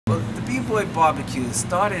Well, the B-Boy barbecue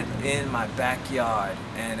started in my backyard,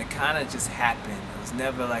 and it kind of just happened. It was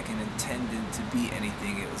never like an intended to be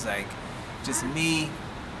anything. It was like just me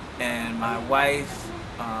and my wife.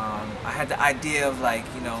 I had the idea of like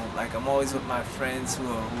I'm always with my friends who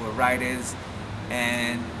are writers,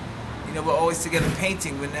 and we're always together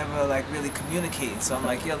painting. We're never like really communicating. So I'm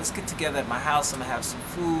like, yo, let's get together at my house. I'm gonna have some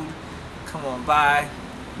food. Come on by.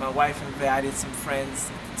 My wife invited some friends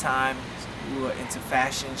at the time who were into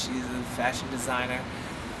fashion. She's a fashion designer.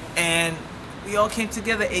 And we all came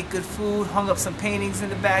together, ate good food, hung up some paintings in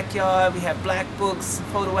the backyard. We had black books,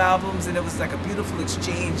 photo albums, and it was like a beautiful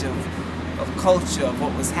exchange of culture, of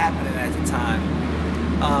what was happening at the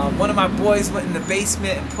time. One of my boys went in the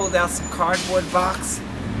basement and pulled out some cardboard box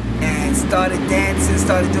and started dancing,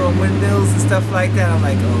 started doing windmills and stuff like that. I'm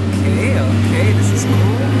like, okay, this is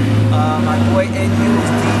cool. My boy NU was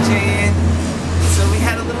DJing. So we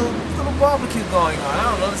had a little barbecue going on.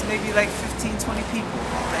 I don't know, there's maybe like 15, 20 people.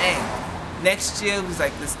 Bang. Next year, it was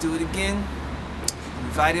like, let's do it again.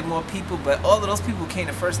 Invited more people, but all of those people who came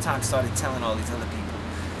the first time started telling all these other people.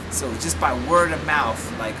 So just by word of mouth,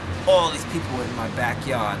 like all these people were in my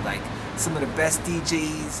backyard, like some of the best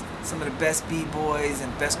DJs, some of the best B-boys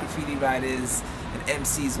and best graffiti writers and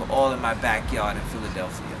MCs were all in my backyard in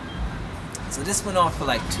Philadelphia. So this went on for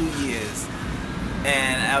like 2 years,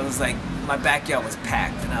 and I was like, my backyard was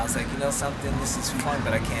packed, and I was like, you know something, this is fun,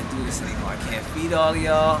 but I can't do this anymore. I can't feed all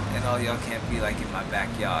y'all, and all y'all can't be like in my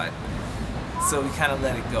backyard. So we kind of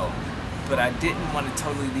let it go. But I didn't want to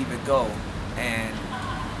totally leave it go, and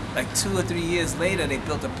like 2 or 3 years later, they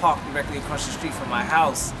built a park directly across the street from my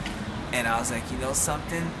house, and I was like, you know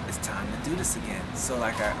something, it's time to do this again. So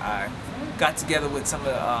like I got together with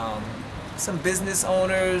some business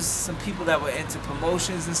owners, some people that were into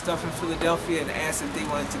promotions and stuff in Philadelphia, and asked if they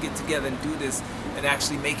wanted to get together and do this and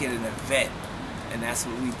actually make it an event. And that's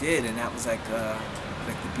what we did, and that was like the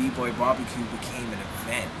B-Boy barbecue became an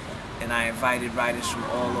event. And I invited writers from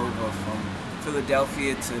all over, from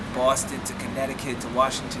Philadelphia to Boston to Connecticut to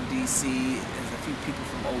Washington, D.C., and a few people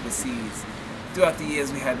from overseas. Throughout the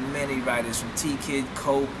years, we had many writers from T-Kid,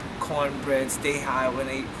 Cope, Cornbread, Stay High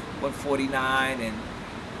 149, and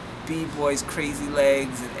B-Boys, Crazy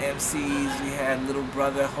Legs, and MCs. We had Little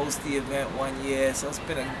Brother host the event one year. So it's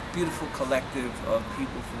been a beautiful collective of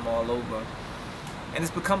people from all over. And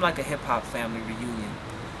it's become like a hip-hop family reunion.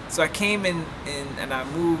 So I came in and I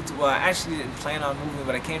moved, well, I actually didn't plan on moving,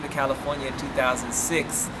 but I came to California in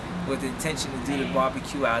 2006 with the intention to do the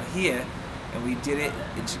barbecue out here. And we did it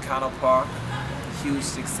in Chicano Park, huge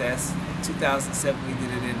success. In 2007 we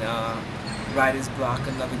did it in Writer's Block,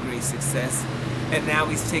 another great success. And now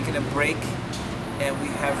we've taken a break and we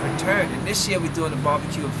have returned. And this year we're doing the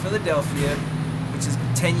barbecue in Philadelphia, which is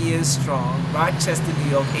 10 years strong. Rochester, New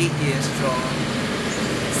York, 8 years strong.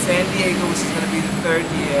 San Diego, which is going to be the 3rd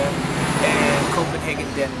year. And Copenhagen,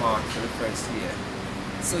 Denmark for the 1st year.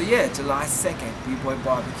 So yeah, July 2nd, B-Boy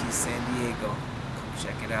Barbecue, San Diego. Come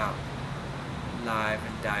check it out. Live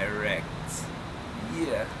and direct.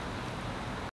 Yeah.